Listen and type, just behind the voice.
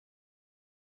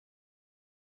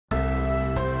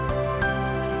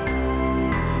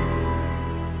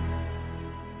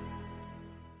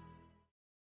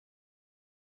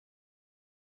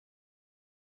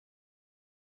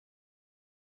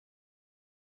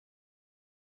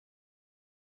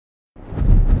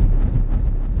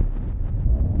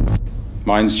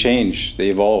Mines change, they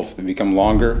evolve, they become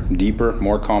longer, deeper,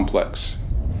 more complex.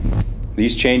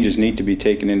 These changes need to be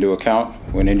taken into account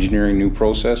when engineering new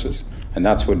processes, and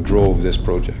that's what drove this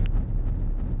project.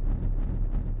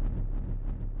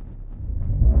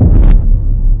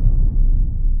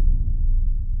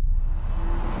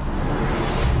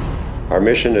 Our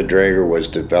mission at Dräger was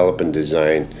to develop and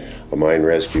design a mine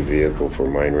rescue vehicle for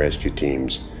mine rescue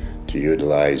teams to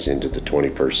utilize into the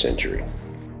 21st century.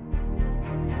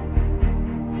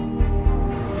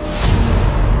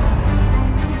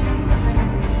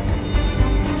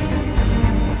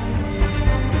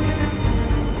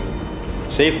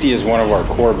 Safety is one of our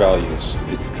core values.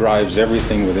 It drives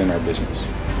everything within our business.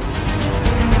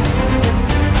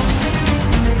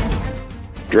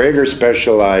 Dräger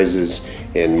specializes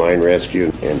in mine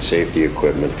rescue and safety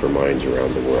equipment for mines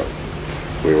around the world.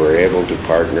 We were able to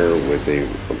partner with a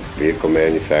vehicle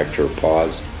manufacturer,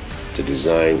 PAWS, to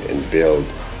design and build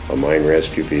a mine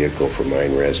rescue vehicle for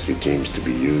mine rescue teams to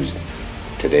be used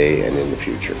today and in the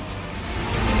future.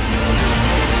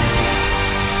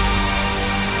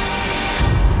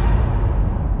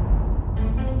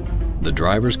 The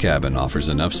driver's cabin offers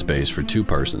enough space for 2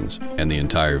 persons, and the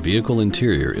entire vehicle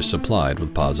interior is supplied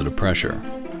with positive pressure.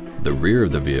 The rear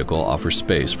of the vehicle offers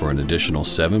space for an additional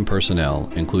 7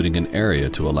 personnel, including an area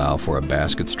to allow for a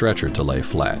basket stretcher to lay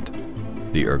flat.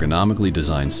 The ergonomically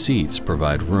designed seats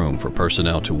provide room for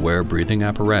personnel to wear breathing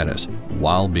apparatus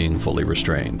while being fully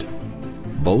restrained.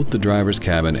 Both the driver's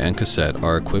cabin and cassette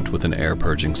are equipped with an air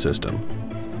purging system.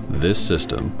 This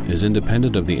system is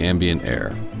independent of the ambient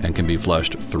air and can be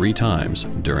flushed 3 times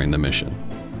during the mission.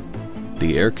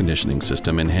 The air conditioning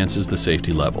system enhances the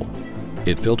safety level.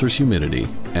 It filters humidity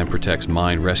and protects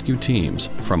mine rescue teams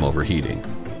from overheating.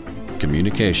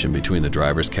 Communication between the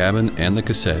driver's cabin and the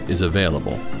cassette is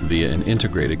available via an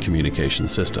integrated communication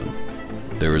system.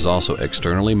 There is also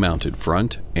externally mounted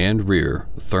front and rear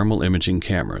thermal imaging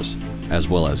cameras, as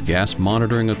well as gas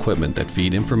monitoring equipment that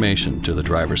feed information to the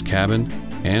driver's cabin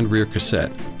and rear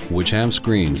cassette, which have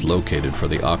screens located for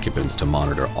the occupants to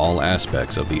monitor all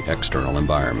aspects of the external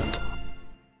environment.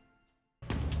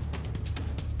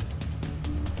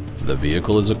 The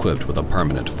vehicle is equipped with a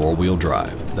permanent 4-wheel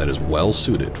drive that is well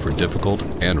suited for difficult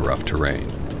and rough terrain.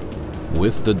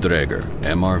 With the Dräger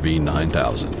MRV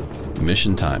 9000,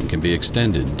 mission time can be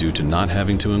extended due to not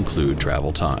having to include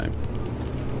travel time.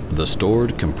 The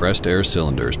stored compressed air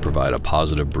cylinders provide a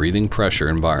positive breathing pressure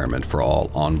environment for all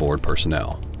onboard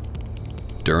personnel.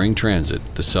 During transit,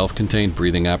 the self-contained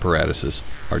breathing apparatuses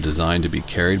are designed to be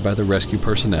carried by the rescue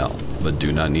personnel, but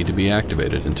do not need to be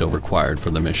activated until required for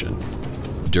the mission.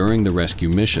 During the rescue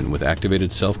mission with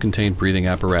activated self-contained breathing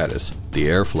apparatus, the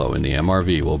airflow in the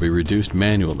MRV will be reduced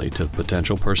manually to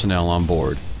potential personnel on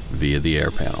board via the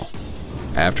air panel.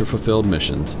 After fulfilled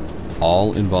missions,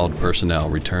 all involved personnel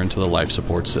return to the life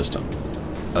support system.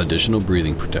 Additional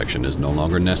breathing protection is no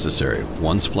longer necessary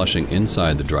once flushing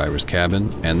inside the driver's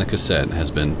cabin and the cassette has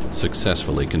been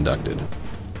successfully conducted.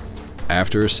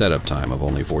 After a setup time of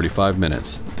only 45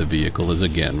 minutes, the vehicle is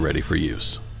again ready for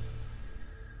use.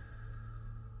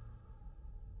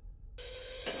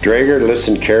 Dräger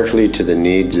listened carefully to the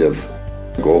needs of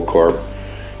Goldcorp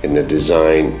in the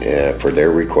design for their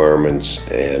requirements,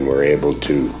 and were able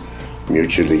to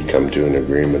mutually come to an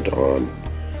agreement on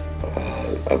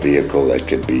a vehicle that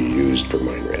could be used for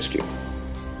mine rescue.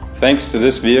 Thanks to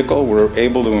this vehicle, we're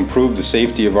able to improve the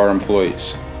safety of our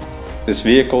employees. This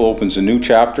vehicle opens a new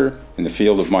chapter in the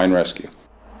field of mine rescue.